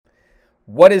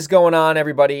What is going on,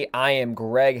 everybody? I am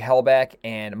Greg Helbeck,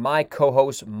 and my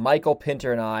co-host Michael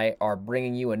Pinter and I are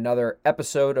bringing you another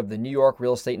episode of the New York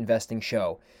Real Estate Investing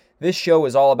Show. This show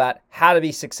is all about how to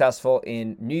be successful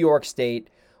in New York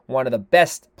State, one of the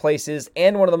best places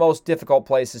and one of the most difficult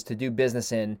places to do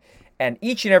business in. And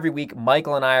each and every week,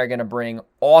 Michael and I are going to bring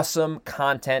awesome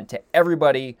content to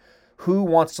everybody who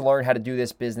wants to learn how to do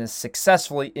this business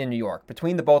successfully in New York.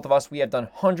 Between the both of us, we have done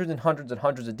hundreds and hundreds and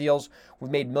hundreds of deals.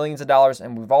 We've made millions of dollars,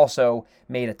 and we've also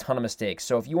made a ton of mistakes.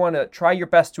 So if you want to try your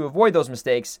best to avoid those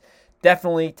mistakes,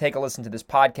 definitely take a listen to this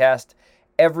podcast.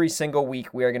 Every single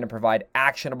week, we are going to provide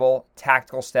actionable,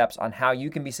 tactical steps on how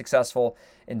you can be successful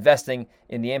investing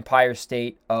in the Empire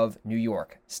State of New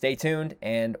York. Stay tuned,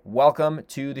 and welcome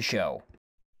to the show.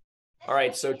 All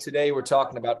right, so today we're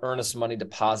talking about earnest money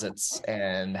deposits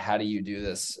and how do you do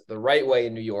this the right way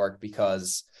in New York,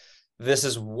 because this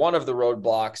is one of the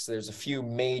roadblocks. There's a few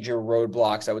major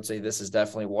roadblocks. I would say this is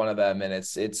definitely one of them, and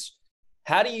it's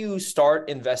how do you start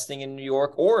investing in New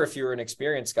York? Or if you're an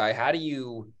experienced guy, how do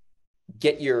you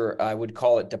get your, I would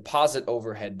call it, deposit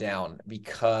overhead down?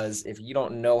 Because if you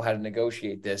don't know how to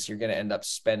negotiate this, you're going to end up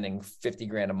spending 50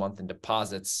 grand a month in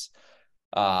deposits.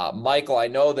 Michael, I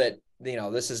know that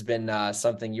this has been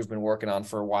something you've been working on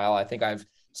for a while. I think I've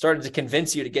started to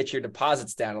convince you to get your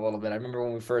deposits down a little bit. I remember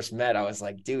when we first met, I was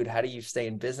like, dude, how do you stay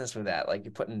in business with that? Like,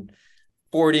 you're putting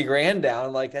 40 grand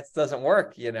down, like that doesn't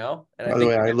work, And By the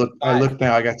way, I look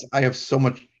now. I got so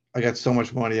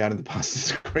much money out of deposits.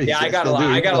 It's Yeah, crazy. I I got a still lot.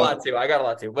 do. I got a lot too. I got a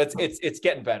lot too. But it's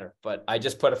getting better. But I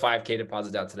just put a 5K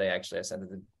deposit down today. Actually, I sent it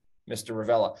to Mr.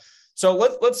 Ravella. So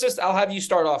let's just, I'll have you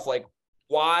start off. Like,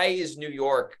 why is New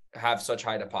York have such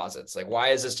high deposits? Like, why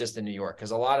is this just in New York?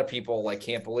 Because a lot of people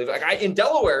can't believe it. Like, in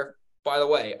Delaware, by the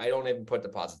way, I don't even put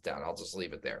deposits down. I'll just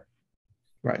leave it there.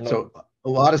 Right. No. So a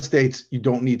lot of states, you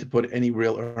don't need to put any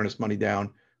real earnest money down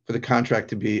for the contract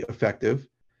to be effective.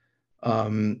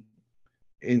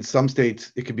 In some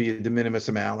states, it could be a de minimis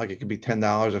amount, like it could be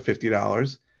 $10 or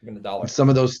 $50. Even the dollar. In some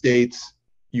of those states,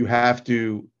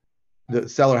 the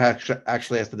seller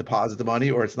actually has to deposit the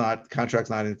money, or contract's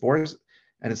not enforced.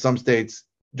 And in some states,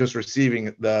 just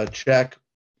receiving the check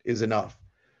is enough.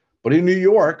 But in New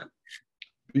York,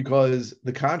 because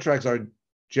the contracts are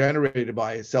generated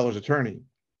by a seller's attorney,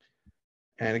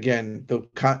 and again,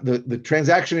 the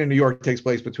transaction in New York takes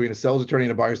place between a seller's attorney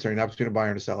and a buyer's attorney, not between a buyer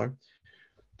and a seller.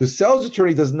 The seller's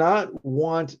attorney does not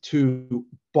want to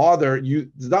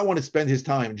spend his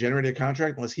time generating a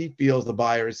contract unless he feels the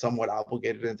buyer is somewhat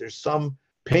obligated and there's some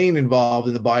pain involved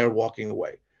in the buyer walking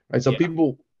away. Right. So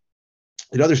people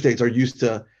in other states are used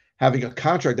to having a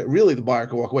contract that really the buyer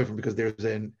can walk away from because there's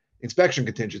an inspection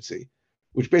contingency,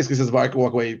 which basically says the buyer can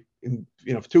walk away in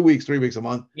for 2 weeks, 3 weeks, a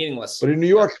month. Meaningless. But in New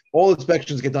York, all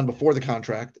inspections get done before the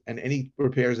contract, and any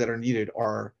repairs that are needed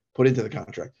are put into the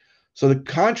contract. So the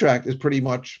contract is pretty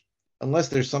much, unless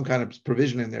there's some kind of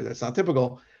provision in there that's not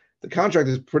typical, the contract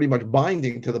is pretty much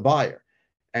binding to the buyer.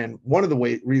 And one of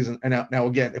the reasons, and now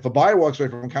again, if a buyer walks away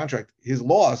from a contract, his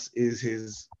loss is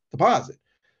his deposit.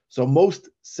 So most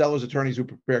sellers' attorneys who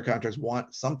prepare contracts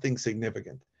want something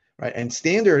significant, right? And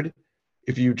standard,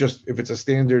 if it's a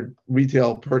standard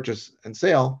retail purchase and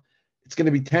sale, it's going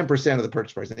to be 10% of the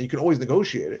purchase price. And you can always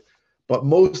negotiate it, but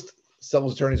most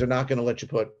sellers' attorneys are not going to let you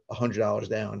put $100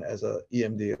 down as a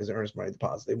EMD, as an earnest money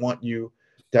deposit. They want you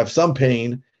to have some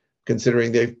pain,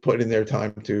 considering they've put in their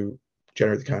time to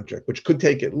generate the contract, which could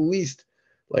take at least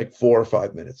like 4 or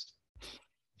 5 minutes.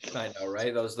 I know,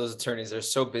 right? Those attorneys, they're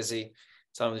so busy.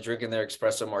 Some of them drinking their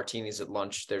espresso martinis at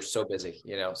lunch. They're so busy,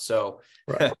 So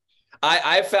right.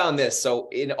 I found this. So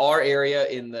in our area,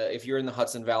 if you're in the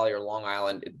Hudson Valley or Long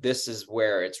Island, this is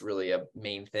where it's really a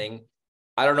main thing.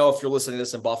 I don't know if you're listening to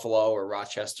this in Buffalo or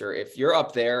Rochester. If you're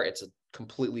up there, it's a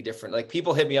completely different. Like,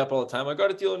 people hit me up all the time. I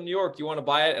got a deal in New York. Do you want to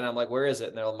buy it? And I'm like, where is it?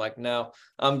 And they're like, no,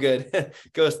 I'm good.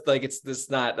 Goes like,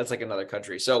 that's like another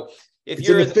country. So if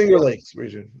you're in the Finger Lakes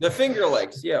region, the Finger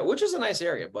Lakes, yeah, which is a nice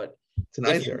area, but it's a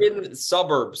nice area. In the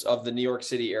suburbs of the New York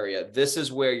City area, this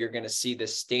is where you're going to see the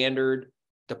standard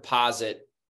deposit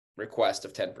request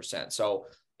of 10%. So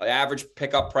the average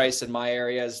pickup price in my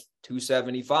area is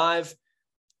 $275.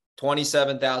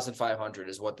 $27,500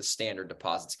 is what the standard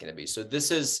deposit's going to be. So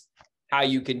this is how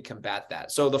you can combat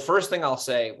that. So the first thing I'll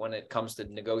say when it comes to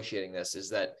negotiating this is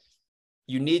that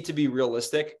you need to be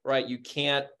realistic, right? You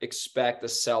can't expect the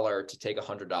seller to take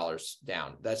 $100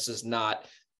 down. That's just not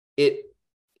it.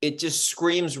 It just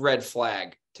screams red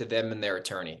flag to them and their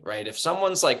attorney, right? If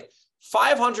someone's like,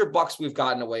 $500 we've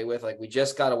gotten away with, like we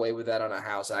just got away with that on a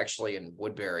house actually in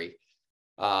Woodbury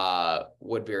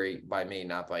by me,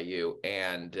 not by you.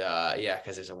 And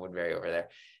because there's a Woodbury over there.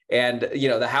 And,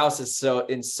 the house is so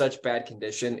in such bad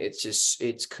condition.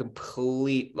 It's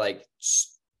complete, like,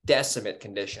 decimate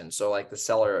condition. So like the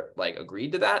seller like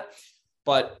agreed to that,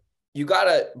 but you got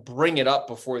to bring it up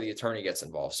before the attorney gets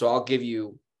involved. So I'll give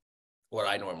you what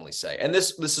I normally say. And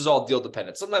this is all deal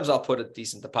dependent. Sometimes I'll put a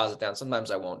decent deposit down.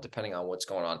 Sometimes I won't, depending on what's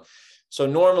going on. So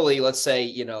normally, let's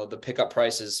say, the pickup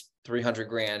price is 300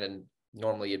 grand, and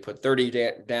normally you'd put 30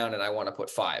 down, and I want to put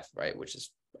 5, right? Which is,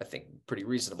 I think, pretty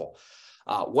reasonable.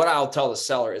 What I'll tell the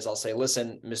seller is I'll say,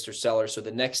 listen, Mr. Seller, so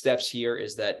the next steps here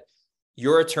is that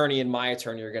your attorney and my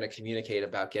attorney are going to communicate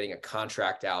about getting a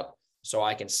contract out so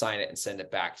I can sign it and send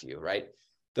it back to you, right?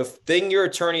 The thing your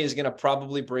attorney is going to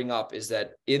probably bring up is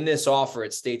that in this offer,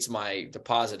 it states my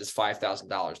deposit is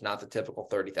 $5,000, not the typical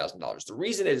 $30,000. The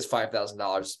reason it is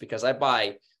 $5,000 is because I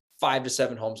buy 5 to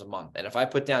 7 homes a month. And if I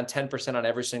put down 10% on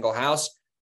every single house,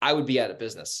 I would be out of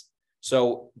business.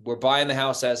 So we're buying the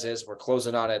house as is. We're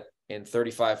closing on it in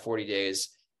 35, 40 days.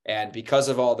 And because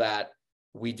of all that,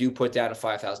 we do put down a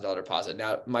 $5,000 deposit.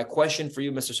 Now, my question for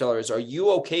you, Mr. Seller, is, are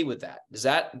you okay with that? Does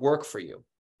that work for you?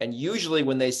 And usually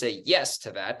when they say yes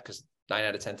to that, because 9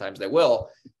 out of 10 times they will,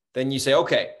 then you say,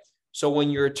 okay. So when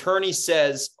your attorney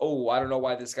says, oh, I don't know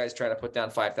why this guy's trying to put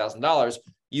down $5,000,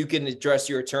 you can address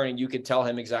your attorney and you can tell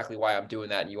him exactly why I'm doing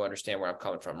that, and you understand where I'm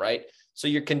coming from, right? So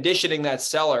you're conditioning that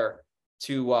seller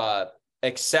to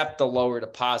accept the lower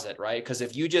deposit, right? Because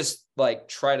if you just like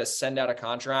try to send out a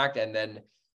contract and then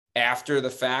after the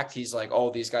fact, he's like,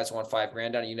 oh, these guys want $5,000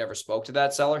 down, and you never spoke to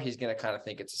that seller, he's going to kind of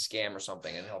think it's a scam or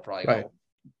something, and he'll probably go.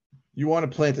 You want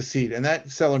to plant the seed, and that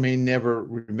seller may never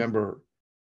remember.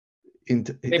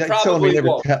 They probably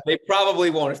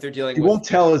won't if they're dealing with.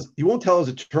 He won't tell his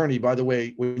attorney, by the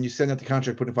way, when you send out the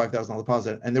contract, put in $5,000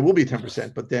 deposit, and there will be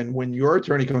 10%. But then when your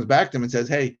attorney comes back to him and says,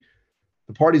 hey,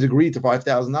 the parties agreed to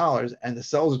 $5,000, and the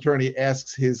seller's attorney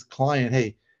asks his client,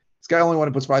 hey, this guy only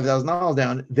wanted to put $5,000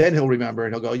 down, then he'll remember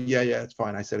and he'll go, yeah, it's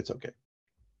fine. I said it's okay.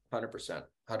 100%.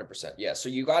 Yeah. So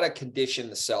you got to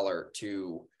condition the seller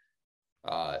to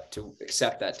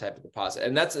accept that type of deposit.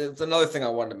 And that's another thing I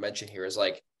wanted to mention here is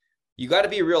like, you got to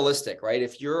be realistic, right?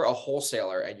 If you're a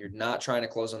wholesaler and you're not trying to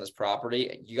close on this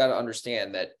property, you got to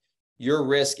understand that your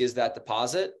risk is that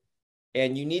deposit,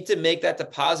 and you need to make that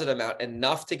deposit amount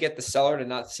enough to get the seller to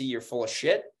not see you're full of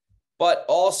shit, but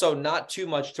also not too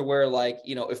much to where, like,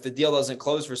 if the deal doesn't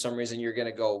close for some reason, you're going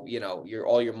to go,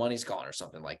 all your money's gone or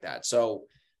something like that. So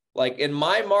like in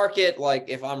my market, like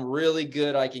if I'm really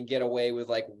good, I can get away with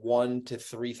like $1,000 to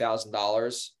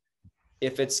 $3,000.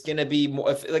 If it's going to be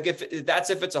more, if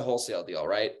it's a wholesale deal,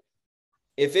 right?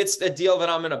 If it's a deal that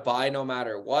I'm going to buy no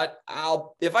matter what,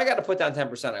 if I got to put down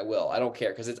 10%, I will. I don't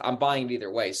care, because I'm buying it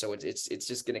either way. So it's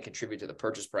just going to contribute to the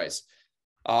purchase price.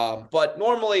 But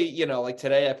normally, like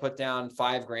today I put down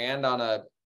 $5,000 on a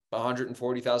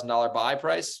 $140,000 buy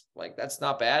price. Like that's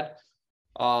not bad.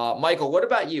 Michael, what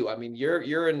about you? I mean,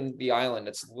 you're in the island.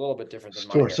 It's a little bit different than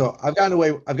mine. Sure. So I've gotten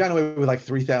away with like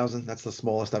 3,000. That's the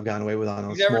smallest I've gotten away with on a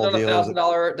small deal. You've never done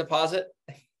 $1,000 deposit?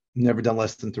 Never done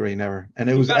less than 3, never. And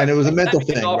it was a mental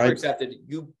thing, right? Accepted.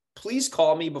 You please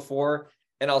call me before,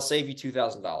 and I'll save you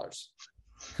 $2,000.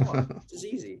 Come on, this is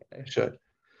easy. Should.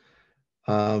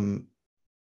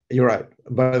 You're right,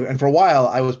 and for a while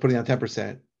I was putting on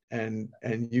 10%, and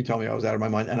you told me I was out of my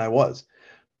mind, and I was.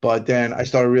 But then I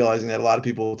started realizing that a lot of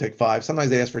people will take 5.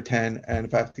 Sometimes they ask for 10, and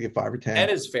if I have to get 5 or 10, 10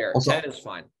 is fair. Also, 10 is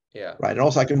fine. Yeah. Right, and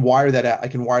also I can wire that out. I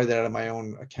can wire that out of my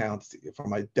own account from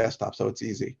my desktop, so it's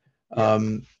easy. Yeah.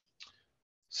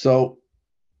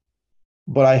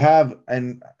 But I have,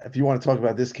 and if you want to talk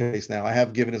about this case now, I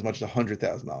have given as much as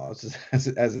 $100,000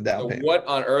 as a down payment. What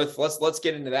on earth? Let's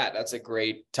get into that. That's a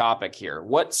great topic here.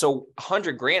 So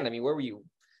 $100,000? I mean, where were you?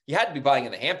 You had to be buying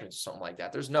in the Hamptons or something like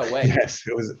that. There's no way. Yes,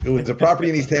 it was a property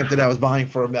in East Hampton I was buying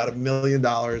for about $1 million.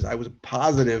 I was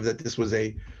positive that this was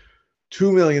a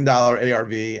 $2 million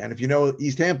ARV, and if you know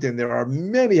East Hampton, there are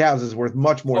many houses worth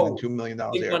much more than $2 million.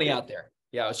 Big money out there.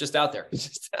 Yeah, it's just out there.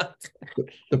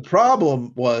 The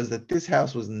problem was that this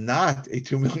house was not a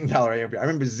 $2 million ARV. I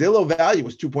remember Zillow value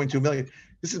was $2.2 million.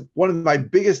 This is one of my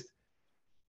biggest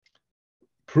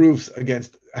proofs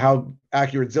against how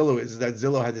accurate Zillow is that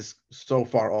Zillow had this so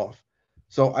far off.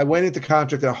 So I went into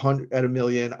contract at $1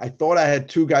 million. I thought I had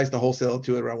 2 guys to wholesale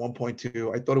to at around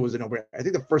 1.2. I thought it was an over. I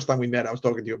think the first time we met, I was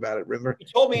talking to you about it. Remember? You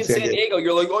told me in San Diego,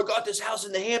 you're like, oh, I got this house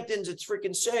in the Hamptons. It's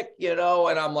freaking sick, And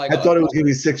I'm like, I thought it was going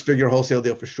to be a 6-figure wholesale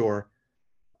deal for sure.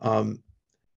 And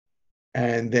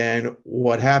then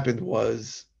what happened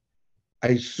was,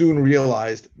 I soon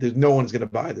realized there's no one's going to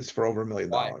buy this for over $1 million.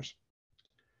 Why?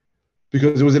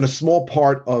 Because it was in a small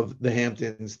part of the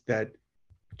Hamptons that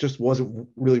just wasn't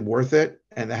really worth it.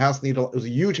 And the house it was a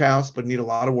huge house, but needed a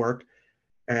lot of work.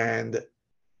 And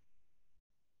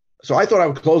so I thought I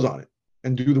would close on it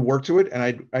and do the work to it, and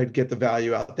I'd get the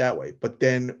value out that way. But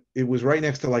then it was right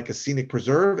next to like a scenic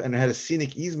preserve, and it had a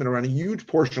scenic easement around a huge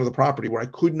portion of the property where I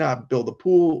could not build a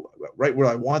pool, right where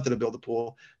I wanted to build a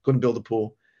pool, couldn't build a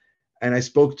pool. And I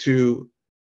spoke to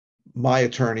my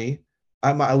attorney.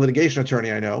 I'm a litigation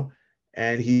attorney, I know.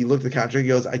 And he looked at the contract. He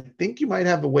goes, I think you might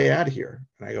have a way out of here.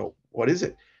 And I go, what is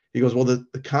it? He goes, well,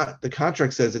 the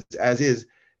contract says it's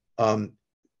um,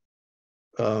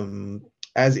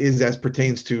 as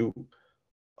pertains to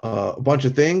a bunch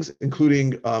of things,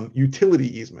 including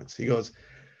utility easements. He goes,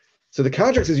 so the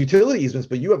contract says utility easements,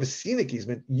 but you have a scenic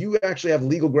easement. You actually have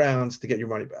legal grounds to get your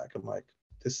money back. I'm like,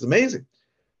 this is amazing.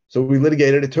 So we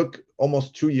litigated. It took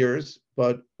almost 2 years,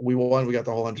 but we won. We got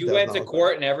the whole $100,000. You went to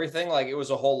court and everything? Like it was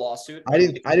a whole lawsuit? I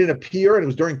didn't appear, and it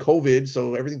was during COVID,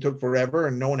 so everything took forever,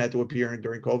 and no one had to appear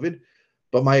during COVID.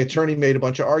 But my attorney made a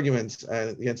bunch of arguments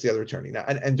against the other attorney. Now,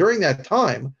 and during that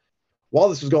time, while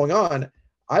this was going on,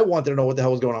 I wanted to know what the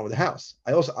hell was going on with the house.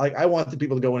 I wanted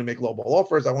people to go in and make lowball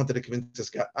offers. I wanted to convince this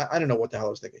guy. I didn't know what the hell I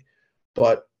was thinking.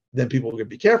 But then people would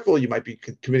be careful. You might be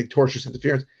committing tortious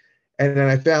interference. And then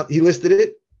I found he listed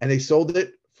it, and they sold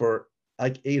it for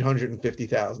like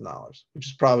 $850,000, which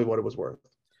is probably what it was worth.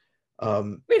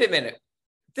 Wait a minute.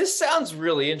 This sounds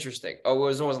really interesting. Oh, it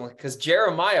wasn't like, because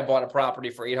Jeremiah bought a property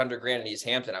for $800,000 in East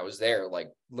Hampton. I was there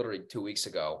like literally 2 weeks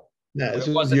ago. Yeah, it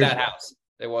wasn't that house.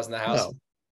 It wasn't the house.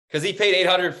 Because he paid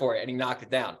 $800 for it and he knocked it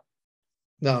down.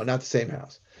 No, not the same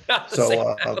house.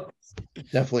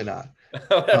 Definitely not.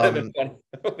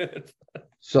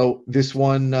 So this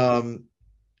one,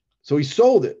 so he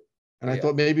sold it. And I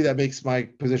thought maybe that makes my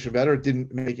position better. It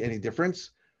didn't make any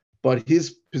difference. But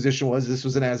his position was this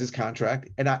was an as-is contract.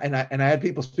 And I had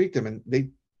people speak to him,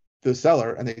 and the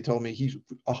seller, and they told me he's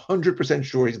 100%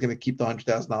 sure he's going to keep the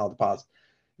 $100,000 deposit.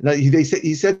 Now,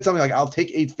 he said something like, I'll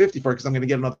take $850 for it because I'm going to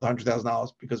get another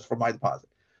 $100,000 because for my deposit.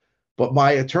 But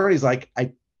my attorney's like,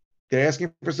 they're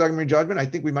asking for summary judgment. I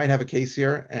think we might have a case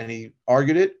here. And he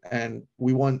argued it, and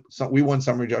we won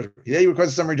summary judgment. He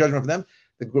requested summary judgment for them.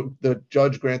 The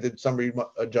judge granted summary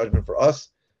judgment for us.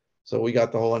 So we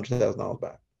got the whole $100,000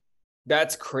 back.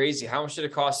 That's crazy. How much did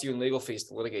it cost you in legal fees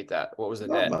to litigate that? What was the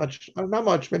net? Not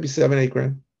much, maybe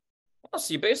 $7,000-8,000. Oh,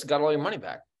 so you basically got all your money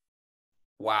back.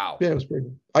 Wow. Yeah, it was pretty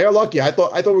good. I got lucky. I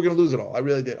thought we were going to lose it all. I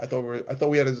really did. I thought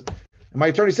we had my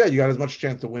attorney said you got as much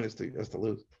chance to win as to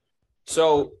lose.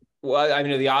 So, well, I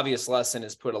mean, the obvious lesson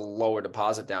is put a lower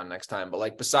deposit down next time. But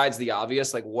like, besides the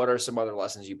obvious, like, what are some other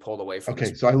lessons you pulled away from?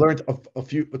 Okay, so I learned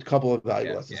a couple of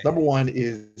valuable lessons. Number one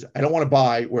is I don't want to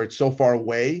buy where it's so far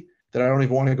away that I don't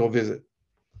even want to go visit.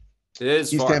 It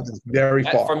is East far. Hampton's very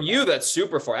far. From you, that's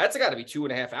super far. That's got to be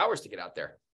 2.5 hours to get out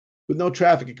there. With no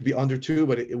traffic, it could be under 2,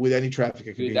 but with any traffic,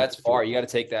 it could be. That's far. You got to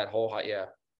take that whole, yeah.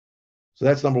 So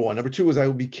that's number one. Number two is I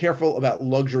would be careful about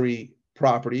luxury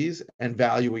properties and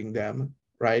valuing them,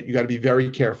 right? You got to be very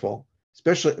careful,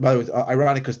 especially, by the way, it's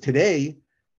ironic because today,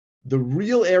 the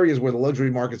real areas where the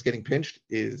luxury market's getting pinched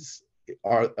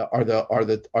are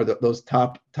those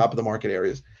top of the market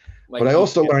areas. Like, but I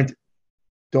also learned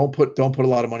don't put a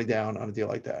lot of money down on a deal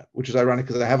like that, which is ironic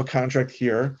because I have a contract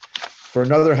here for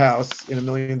another house in $1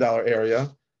 million area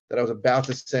that I was about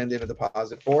to send in a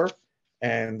deposit for.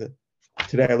 And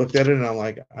today I looked at it and I'm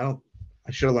like, I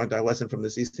should have learned that lesson from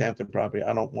this East Hampton property.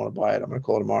 I don't want to buy it. I'm going to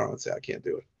call tomorrow and say I can't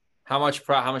do it. How much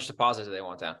deposit do they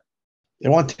want down? They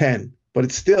want 10, but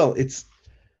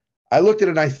I looked at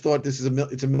it and I thought it's a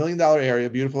 $1 million area,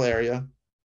 beautiful area.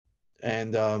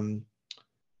 And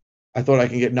I thought I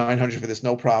can get 900 for this,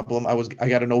 no problem. I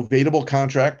got an novatable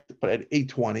contract, but at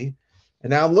 820. And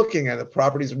now I'm looking at the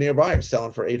properties nearby are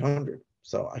selling for 800.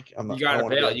 So I'm not. You got to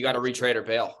bail. You got to retrade or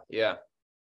bail. Yeah.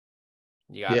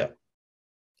 Yeah.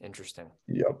 Interesting.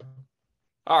 Yep.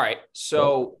 All right.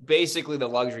 So basically the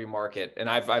luxury market, and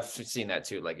I've seen that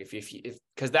too. Like if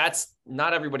because that's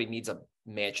not everybody needs a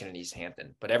mansion in East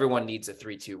Hampton, but everyone needs a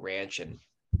 3-2 ranch in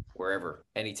wherever,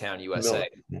 any town, USA,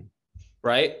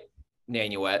 right?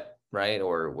 Nanuet, right?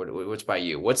 Or what's by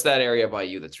you? What's that area by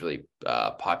you that's really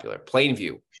popular?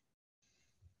 Plainview.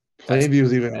 Plainview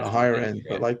is even a higher end,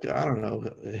 but like, I don't know,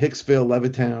 Hicksville,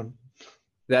 Levittown.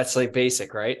 That's like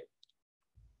basic, right?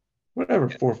 Whatever,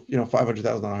 for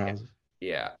 $500,000 houses.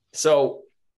 Yeah. So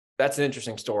that's an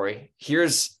interesting story.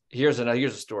 Here's a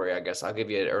story, I guess. I'll give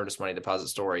you an earnest money deposit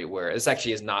story where this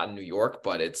actually is not in New York,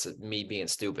 but it's me being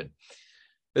stupid.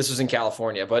 This was in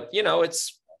California, but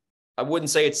I wouldn't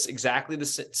say it's exactly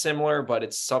similar, but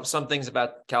it's some things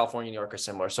about California and New York are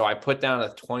similar. So I put down a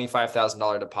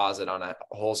 $25,000 deposit on a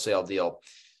wholesale deal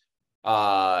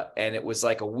And it was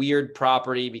like a weird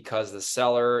property because the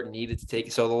seller needed to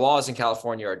take. So the laws in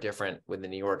California are different with the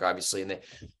New York, obviously. And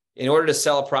in order to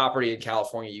sell a property in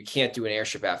California, you can't do an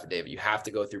heirship affidavit. You have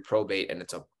to go through probate, and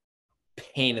it's a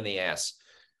pain in the ass.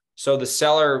 So the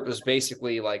seller was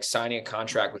basically like signing a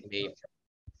contract with me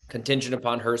contingent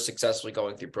upon her successfully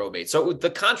going through probate. So the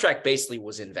contract basically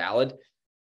was invalid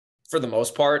for the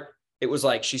most part. It was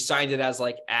like she signed it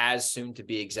as soon to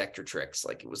be executrix.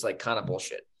 Like it was like kind of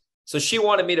bullshit. So she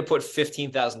wanted me to put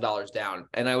 $15,000 down.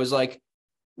 And I was like,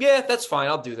 yeah, that's fine.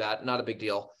 I'll do that. Not a big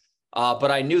deal.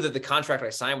 But I knew that the contract I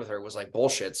signed with her was like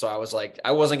bullshit. So I was like,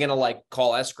 I wasn't going to like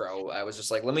call escrow. I was just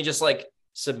like, let me just like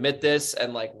submit this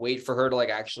and like wait for her to like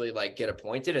actually like get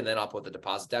appointed. And then I'll put the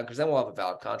deposit down because then we'll have a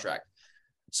valid contract.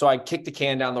 So I kicked the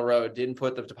can down the road, didn't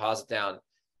put the deposit down.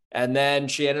 And then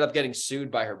she ended up getting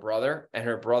sued by her brother, and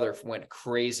her brother went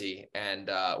crazy and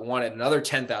wanted another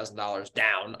 $10,000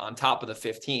 down on top of the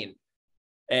 15.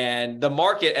 And the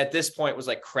market at this point was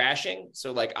like crashing.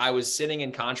 So like I was sitting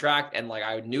in contract and like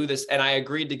I knew this, and I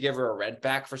agreed to give her a rent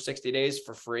back for 60 days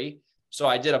for free. So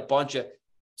I did a bunch of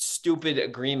stupid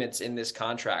agreements in this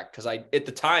contract because at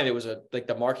the time it was like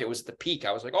the market was at the peak.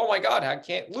 I was like, oh my God, I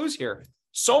can't lose here.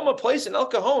 Soma Place in El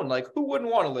Cajon, like who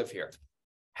wouldn't want to live here?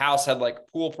 House had like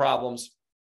pool problems.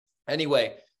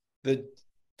 Anyway,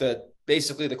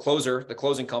 basically the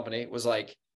closing company was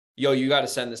like, yo, you got to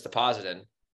send this deposit in.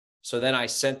 So then I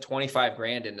sent 25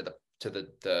 grand into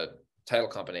the title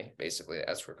company, basically the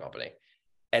escrow company.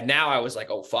 And now I was like,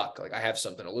 oh fuck, like I have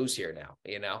something to lose here now,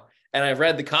 you know? And I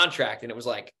read the contract and it was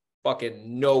like,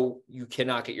 fucking no, you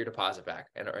cannot get your deposit back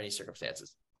under any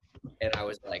circumstances. And I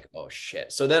was like, oh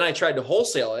shit. So then I tried to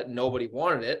wholesale it and nobody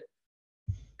wanted it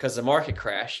because the market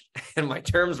crashed and my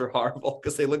terms were horrible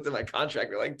because they looked at my contract.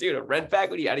 They're like, dude, a rent back?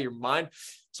 What are you out of your mind?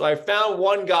 So I found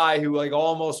one guy who like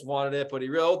almost wanted it, but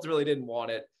he ultimately didn't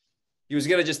want it. He was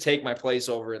going to just take my place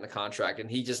over in the contract. And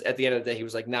he just, at the end of the day, he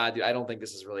was like, nah, dude, I don't think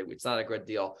this is really, it's not a good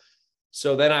deal.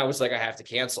 So then I was like, I have to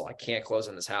cancel. I can't close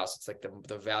on this house. It's like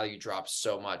the value drops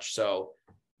so much. So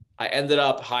I ended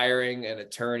up hiring an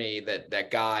attorney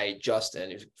that guy,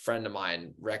 Justin, who's a friend of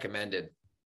mine, recommended.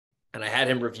 And I had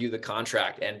him review the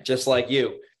contract. And just like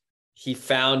you, he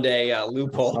found a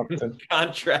loophole in the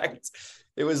contract.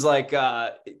 It was like,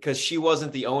 because she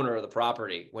wasn't the owner of the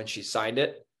property when she signed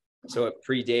it. So it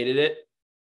predated it.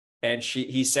 And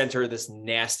he sent her this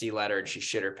nasty letter and she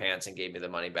shit her pants and gave me the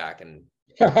money back and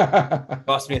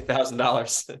cost me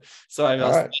 $1,000. So I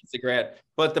lost $1,000.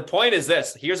 But the point is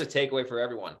this, here's a takeaway for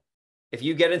everyone. If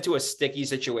you get into a sticky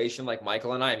situation like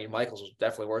Michael and I mean, Michael's was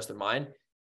definitely worse than mine.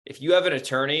 If you have an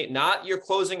attorney, not your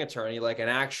closing attorney, like an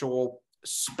actual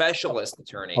specialist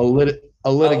attorney, a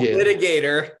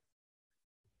litigator,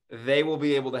 they will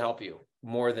be able to help you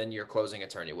more than your closing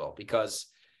attorney will, because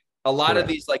a lot of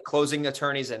these like closing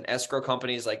attorneys and escrow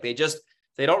companies, like they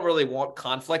don't really want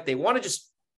conflict. They want to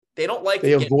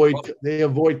they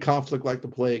avoid conflict like the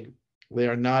plague. They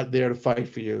are not there to fight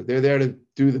for you. They're there to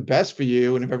do the best for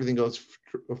you. And if everything goes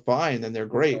fine, then they're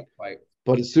great. Right.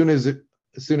 But as soon as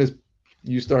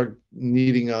you start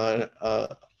needing a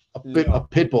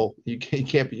pit bull, you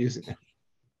can't be using it.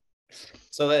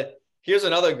 So here's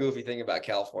another goofy thing about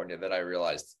California that I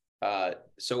realized.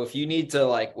 So if you need to,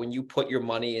 like, when you put your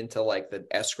money into like the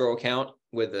escrow account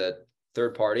with a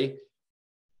third party,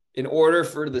 in order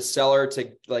for the seller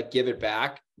to like give it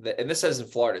back, and this says in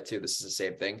Florida too, this is the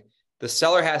same thing. The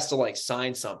seller has to like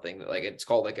sign something that like, it's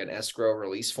called like an escrow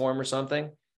release form or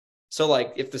something. So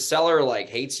like if the seller like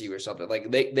hates you or something, like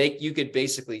you could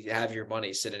basically have your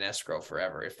money sit in escrow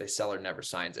forever if the seller never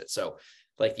signs it. So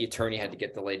like the attorney had to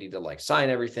get the lady to like sign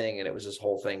everything, and it was this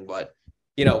whole thing. But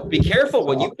you know, be careful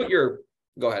when you put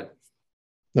go ahead.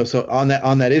 No, so on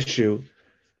that issue,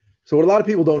 so what a lot of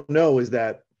people don't know is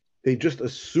that they just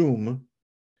assume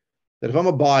that if I'm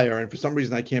a buyer and for some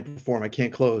reason I can't perform, I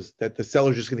can't close, that the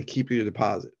seller's just going to keep your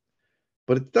deposit.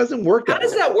 But it doesn't work that way. How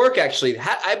does that work, actually?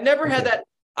 I've never had that.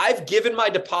 I've given my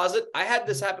deposit. I had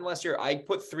this happen last year. I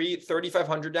put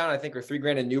 $3,500 down, I think, or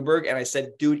 $3,000 in Newburgh. And I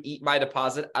said, dude, eat my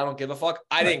deposit. I don't give a fuck.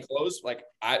 I didn't close. Like,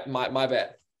 my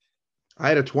bad. I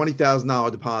had a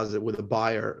 $20,000 deposit with a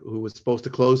buyer who was supposed to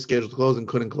close, scheduled to close, and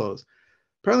couldn't close.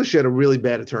 Apparently she had a really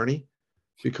bad attorney,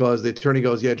 because the attorney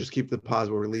goes, yeah, just keep the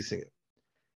deposit. We're releasing it.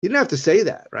 He didn't have to say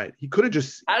that, right? He could have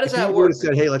just, how does that work? He would have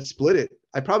said, hey, let's split it.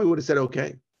 I probably would have said,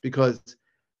 okay, because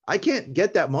I can't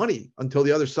get that money until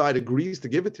the other side agrees to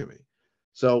give it to me.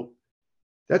 So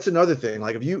that's another thing.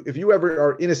 Like if you ever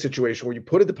are in a situation where you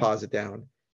put a deposit down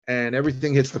and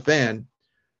everything hits the fan,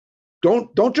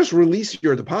 don't just release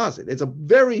your deposit. It's a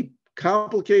very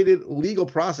complicated legal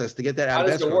process to get that out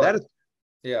of escrow.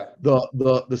 Yeah.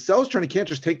 The seller's attorney can't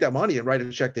just take that money and write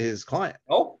a check to his client.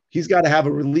 Oh, He's got to have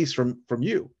a release from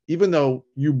you, even though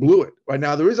you blew it. Right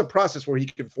now, there is a process where he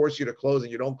can force you to close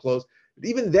and you don't close. But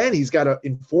even then, he's got to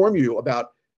inform you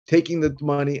about taking the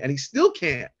money, and he still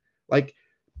can't. Like,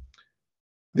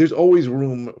 there's always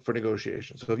room for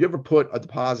negotiation. So if you ever put a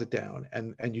deposit down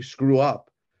and you screw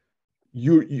up,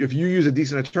 if you use a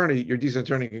decent attorney, your decent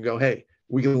attorney can go, hey,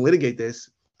 we can litigate this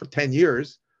for 10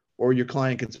 years, or your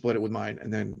client can split it with mine,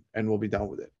 and we'll be done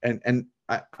with it. And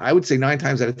I would say 9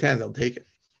 times out of 10 they'll take it.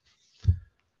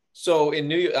 So in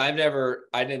New York,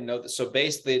 I didn't know this. So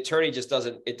basically, the attorney just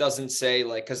doesn't say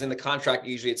like, because in the contract,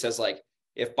 usually it says like,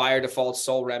 if buyer defaults,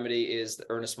 sole remedy is the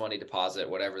earnest money deposit,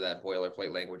 whatever that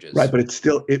boilerplate language is. Right, but it's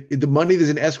still the money that's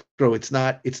in escrow. It's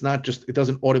not just, it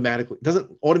doesn't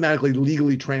automatically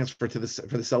legally transfer to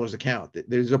for the seller's account.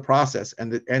 There's a process,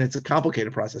 and it's a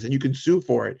complicated process, and you can sue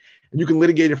for it, and you can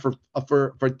litigate it for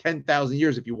 10,000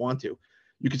 years if you want to.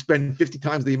 You could spend 50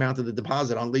 times the amount of the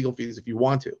deposit on legal fees if you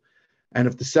want to. And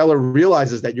if the seller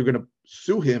realizes that you're going to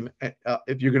sue him,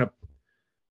 if you're going to,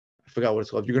 I forgot what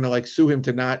it's called, if you're going to like sue him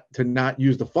to not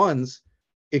use the funds,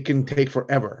 it can take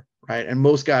forever, right? And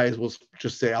most guys will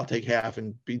just say, I'll take half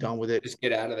and be done with it. Just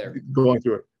get out of there. Going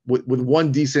through it with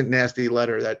one decent, nasty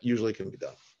letter, that usually can be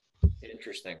done.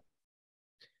 Interesting.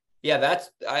 Yeah,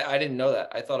 I didn't know that.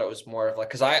 I thought it was more of like,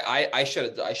 because I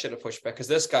should have pushed back, because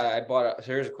this guy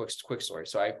here's a quick story.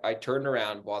 So I turned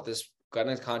around, got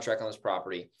a contract on this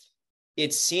property.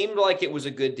 It seemed like it was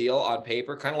a good deal on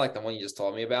paper, kind of like the one you just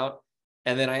told me about.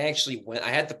 And then I actually I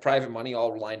had the private money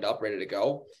all lined up, ready to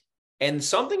go. And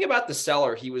something about the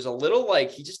seller, he was a little like,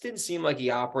 he just didn't seem like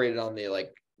he operated on the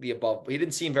above. He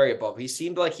didn't seem very above. He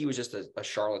seemed like he was just a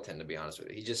charlatan, to be honest with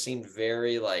you. He just seemed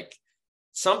very like,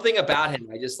 something about him,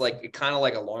 it kind of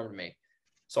like alarmed me.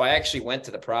 So I actually went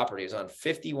to the property. It was on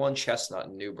 51 Chestnut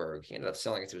in Newburgh. He ended up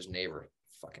selling it to his neighbor.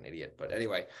 Fucking idiot. But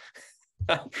anyway.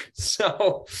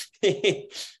 So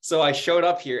I showed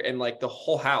up here, and like the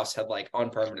whole house had like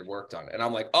unpermitted work done. And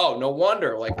I'm like, oh, no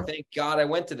wonder. Like, thank God I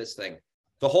went to this thing.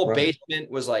 The whole basement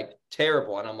was like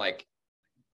terrible. And I'm like,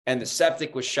 and the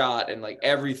septic was shot and like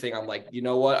everything. I'm like, you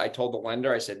know what? I told the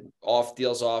lender, I said, off,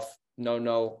 deals off.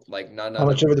 No, like none. How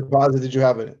much of a deposit did you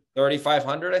have in it?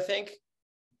 3,500, I think.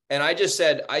 And I just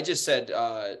said,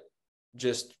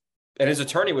 and his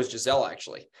attorney was Giselle,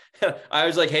 actually. I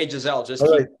was like, hey, Giselle, just keep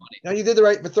the money. Now you did the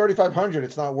right, but 3,500,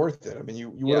 it's not worth it. I mean, you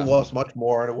would have lost much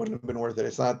more, and it wouldn't have been worth it.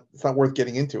 It's not worth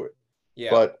getting into it.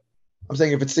 Yeah. But I'm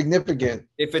saying if it's significant,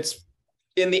 if it's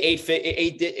in the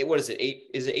what is it?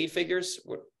 Is it 8 figures?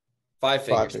 What? 5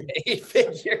 figures. 5 figures. 8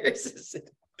 figures.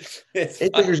 It's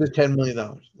 8 figures is $10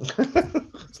 million.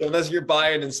 So unless you're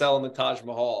buying and selling the Taj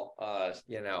Mahal,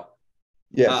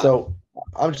 Yeah. So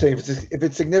I'm just saying, if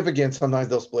it's significant, sometimes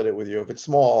they'll split it with you. If it's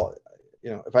small,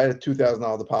 if I had a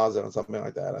 $2,000 deposit on something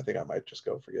like that, I think I might just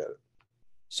go forget it.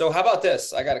 So how about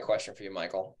this? I got a question for you,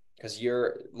 Michael, because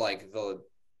you're like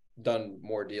done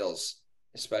more deals,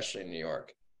 especially in New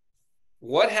York.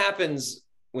 What happens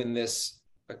when this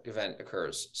event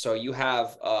occurs? So you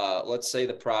have, let's say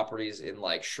the properties in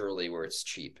like Shirley where it's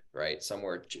cheap, right?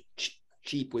 Somewhere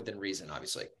cheap within reason,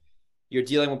 obviously. You're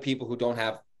dealing with people who don't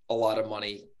have a lot of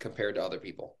money compared to other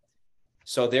people.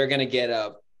 So they're going to get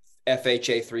a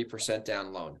FHA 3%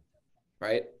 down loan,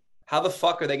 right? How the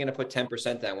fuck are they going to put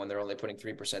 10% down when they're only putting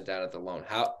 3% down at the loan?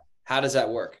 How does that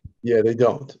work? Yeah, they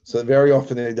don't. So very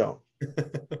often they don't.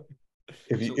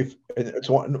 If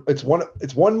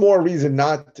it's one more reason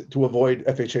not to avoid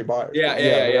FHA buyers. Yeah,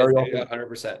 very often,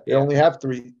 100%. They only have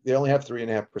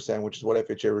 3.5%, which is what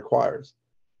FHA requires.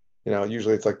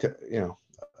 Usually it's like a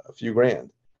few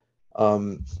grand.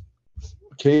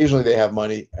 Occasionally they have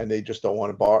money and they just don't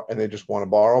want to borrow, and they just want to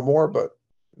borrow more. But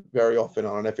very often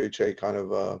on an FHA kind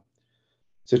of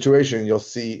situation, you'll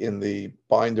see in the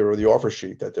binder or the offer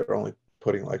sheet that they're only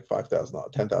putting like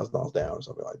 $5,000, $10,000 down or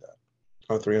something like that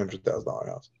on a $300,000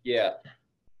 house. Yeah.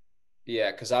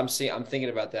 Because I'm thinking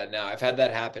about that now. I've had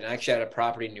that happen. I actually had a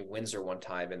property in New Windsor one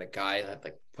time, and the guy had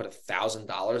like put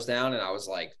 $1,000 down, and I was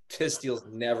like, this deal's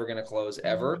never going to close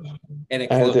ever. And it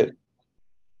closed.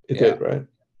 It did, right?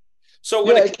 So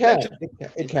when it can.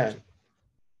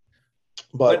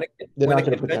 But when a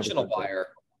conventional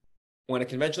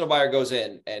buyer goes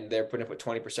in and they're putting up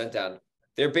 20% down,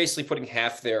 they're basically putting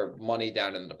half their money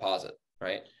down in the deposit,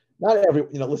 right? Not every,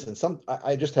 listen,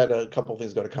 I just had a couple of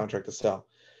things go to contract to sell,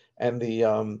 and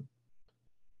the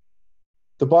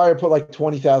buyer put like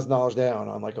 $20,000 down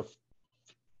on like a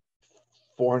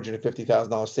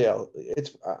 $450,000 sale.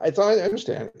 I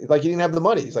understand. Like, he didn't have the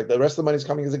money. He's like, the rest of the money's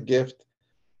coming as a gift.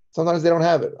 Sometimes they don't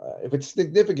have it. If it's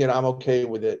significant, I'm okay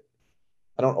with it.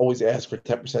 I don't always ask for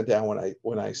 10% down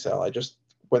when I sell. I just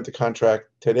went to contract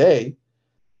today.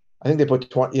 I think they put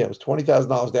it was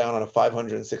 $20,000 down on a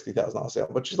 $560,000 sale.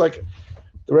 But she's like,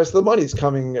 the rest of the money is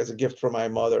coming as a gift from my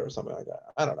mother or something like that.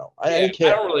 I don't know. I didn't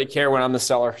care. I don't really care when I'm the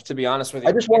seller, to be honest with you.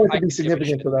 I just want it to be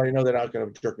significant so that I know they're not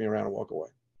going to jerk me around and walk away.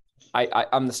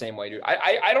 I'm the same way, dude.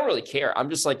 I don't really care. I'm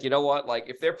just like, you know what? Like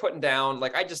if they're putting down,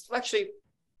 like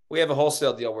we have a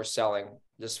wholesale deal we're selling.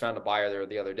 Just found a buyer there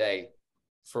the other day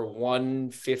for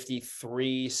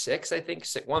 153.6, I think,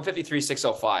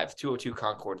 153,605, 202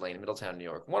 Concord Lane, Middletown, New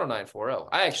York, 10940.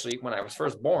 I actually, when I was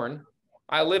first born,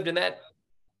 I lived in that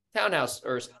townhouse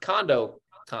or condo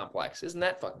complex. Isn't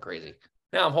that fucking crazy?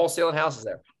 Now I'm wholesaling houses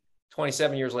there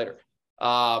 27 years later.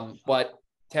 But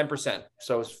 10%.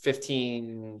 So it's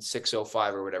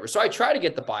 15,605 or whatever. So I try to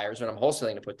get the buyers when I'm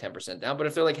wholesaling to put 10% down. But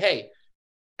if they're like, hey,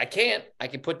 I can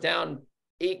put down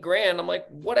 $8,000. I'm like,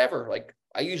 whatever. Like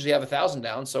I usually have 1,000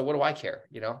 down. So what do I care?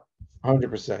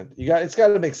 100%. It's got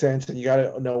to make sense, and you got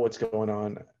to know what's going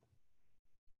on.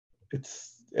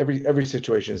 It's every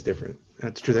situation is different.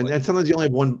 That's true. And sometimes you only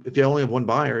have one. If you only have one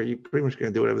buyer, you're pretty much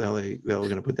going to do whatever the hell they're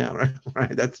going to put down, right?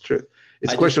 Right. That's true.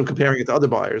 It's a question of comparing it to other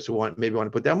buyers who maybe want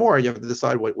to put down more. You have to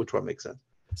decide which one makes sense.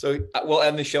 So we'll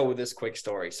end the show with this quick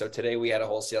story. So today we had a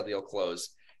wholesale deal close,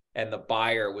 and the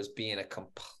buyer was being a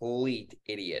complete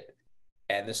idiot.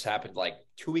 And this happened like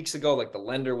 2 weeks ago. Like the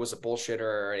lender was a bullshitter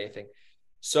or anything.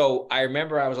 So I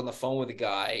remember I was on the phone with a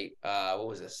guy. What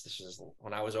was this? This was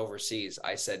when I was overseas.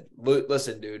 I said,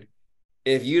 listen, dude,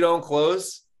 if you don't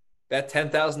close, that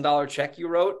 $10,000 check you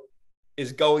wrote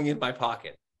is going in my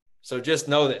pocket. So just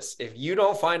know this. If you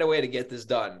don't find a way to get this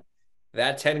done,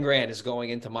 that 10 grand is going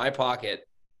into my pocket.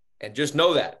 And just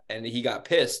know that. And he got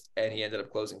pissed and he ended up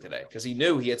closing today because he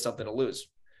knew he had something to lose.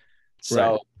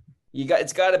 So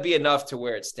it's got to be enough to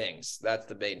where it stings. That's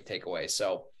the main takeaway.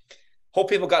 So hope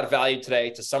people got value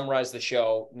today. To summarize the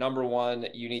show, number one,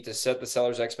 you need to set the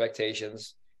seller's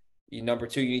expectations. Number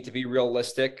two, you need to be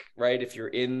realistic, right? If you're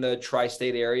in the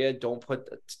tri-state area, don't put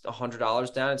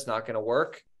 $100 down. It's not going to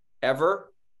work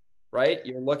ever, right?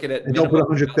 You're looking at... And don't put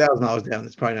 $100,000 down.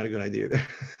 That's probably not a good idea there.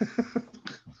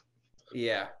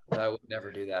 Yeah, I would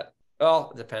never do that.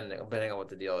 Well, depending on what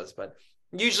the deal is. But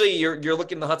usually you're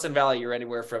looking in the Hudson Valley, you're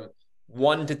anywhere from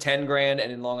 1 to 10 grand.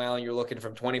 And in Long Island, you're looking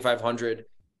from 2,500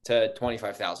 to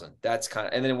 25,000. That's kind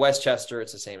of, and then in Westchester,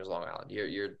 it's the same as Long Island.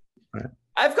 You're right.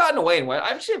 I've gotten away in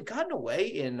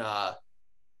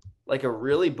like a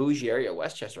really bougie area,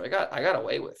 Westchester. I got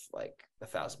away with like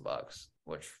 $1,000,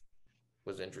 which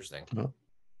was interesting. Oh,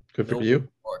 good for you.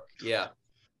 Yeah.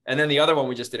 And then the other one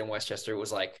we just did in Westchester, it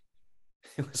was a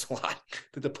lot.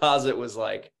 The deposit was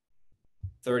like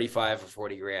 35 or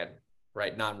 40 grand,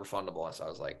 right? Non-refundable. So I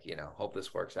was like, hope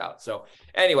this works out. So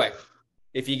anyway,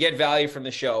 if you get value from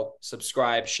the show,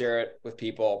 subscribe, share it with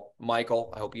people.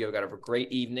 Michael, I hope you got a great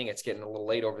evening. It's getting a little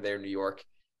late over there in New York.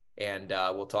 And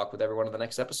we'll talk with everyone in the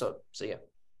next episode. See ya.